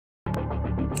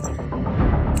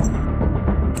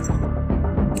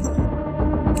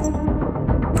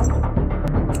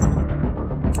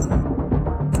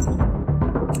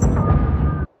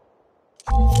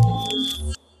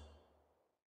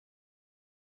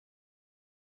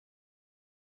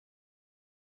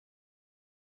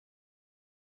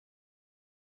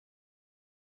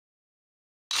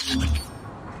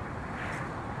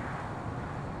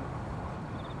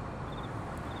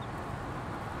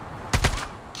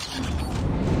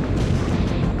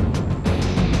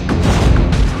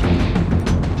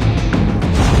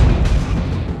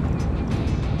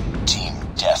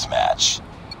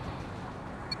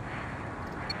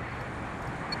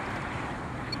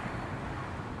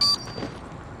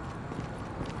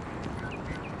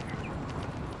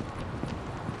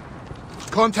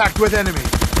Contact with enemy.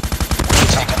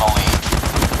 Taking the lead.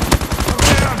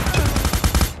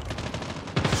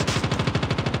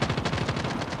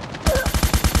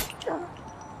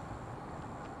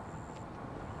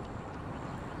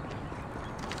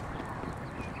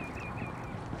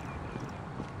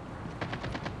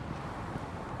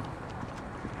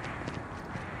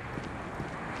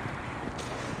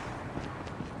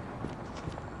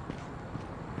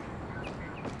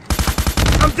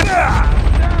 I'm down!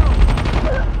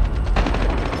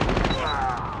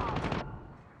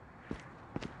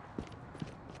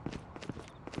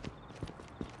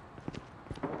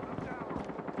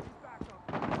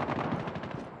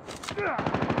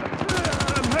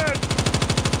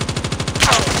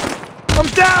 I'm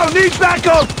down! Need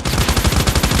backup!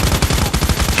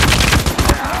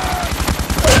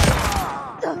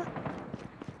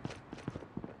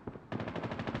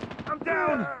 I'm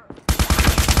down!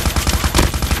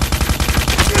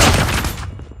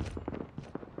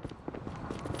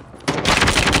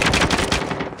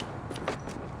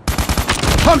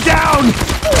 I'm down!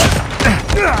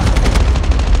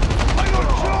 I got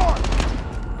shot!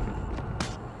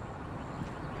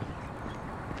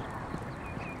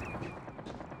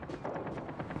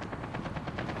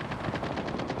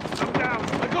 I'm down!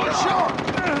 I got shot!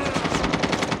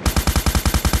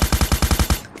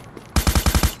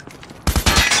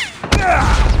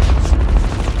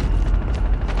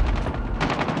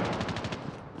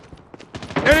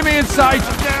 Enemy in sight!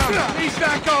 I'm down! He's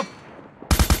back up!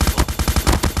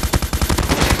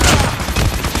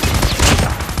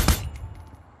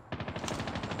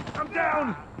 I'm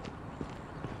down!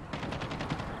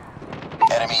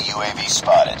 Enemy UAV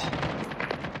spotted.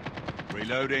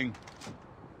 Reloading.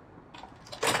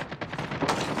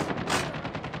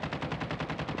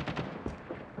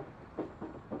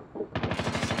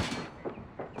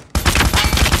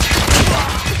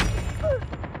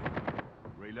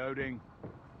 Reloading.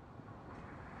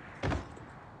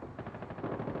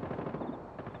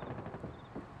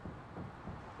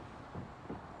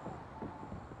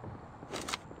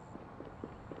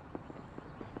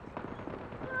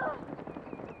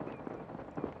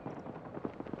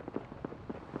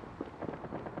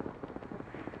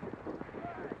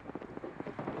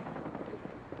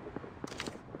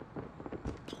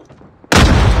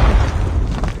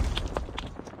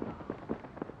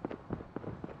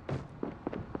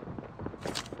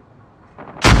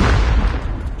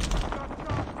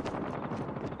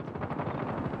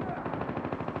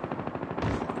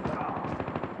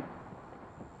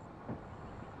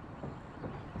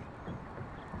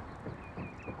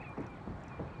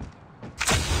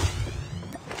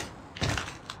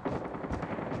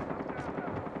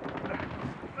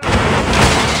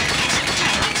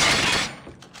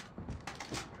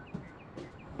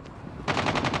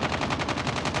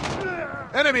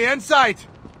 Enemy in sight!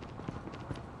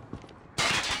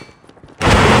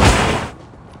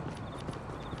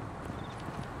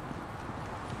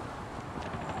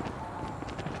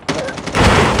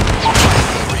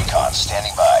 Recon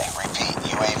standing by. Repeat,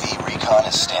 UAV recon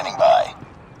is standing by.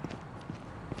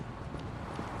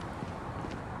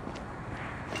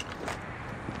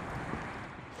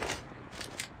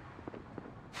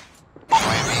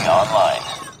 UAV online.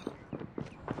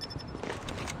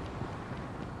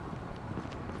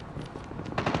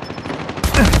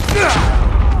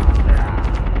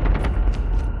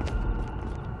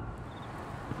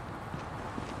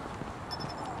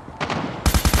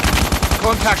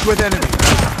 Contact with enemy.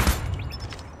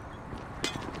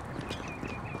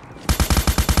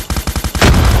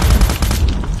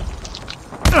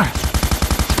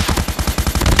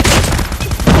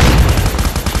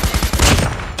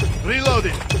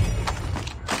 Reloading.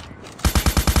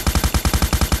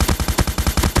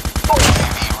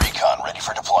 UAV recon ready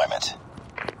for deployment.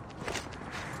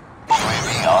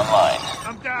 UAV online.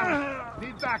 I'm down.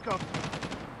 Need backup.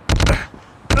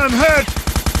 I'm hurt.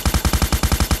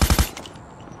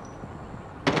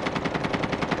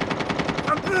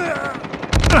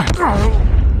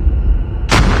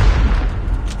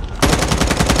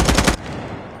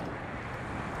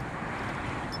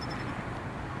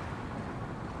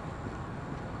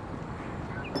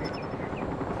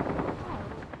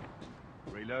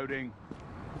 Reloading.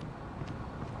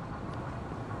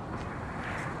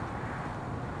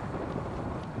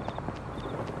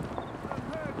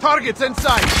 Targets in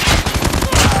sight.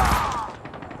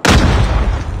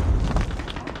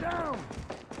 Down.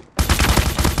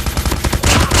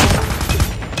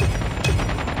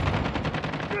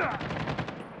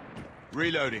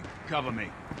 Reloading. Cover me.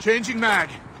 Changing mag.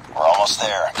 We're almost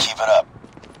there. Keep it up.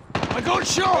 I got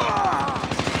shot.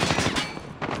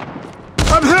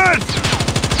 I'm hurt.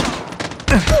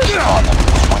 Keep on them.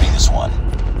 We're winning this one.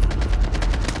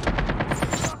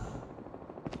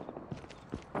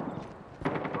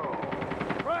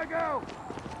 Frag out!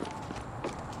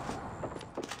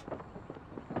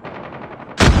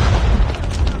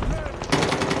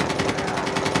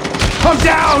 I'm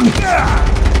down!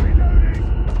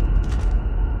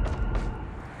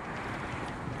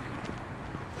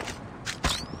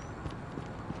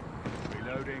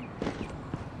 Reloading.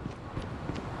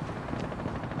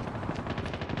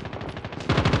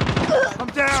 I'm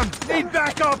down! Need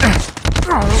backup!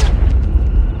 Down!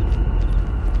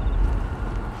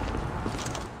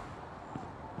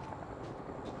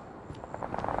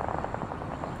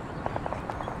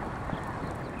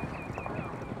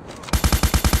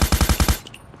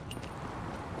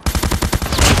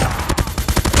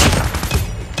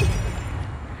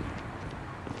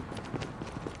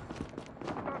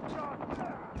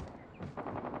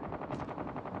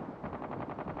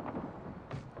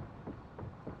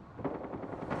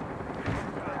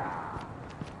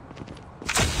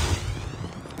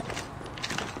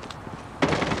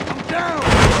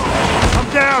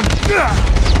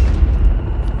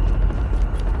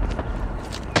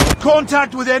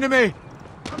 Contact with enemy!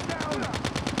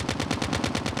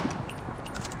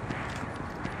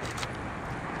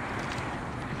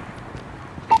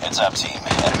 Heads up, team.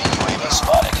 Enemy UAV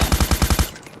spotted.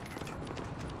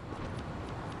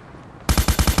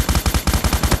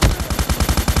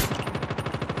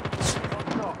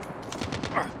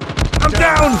 I'm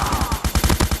down!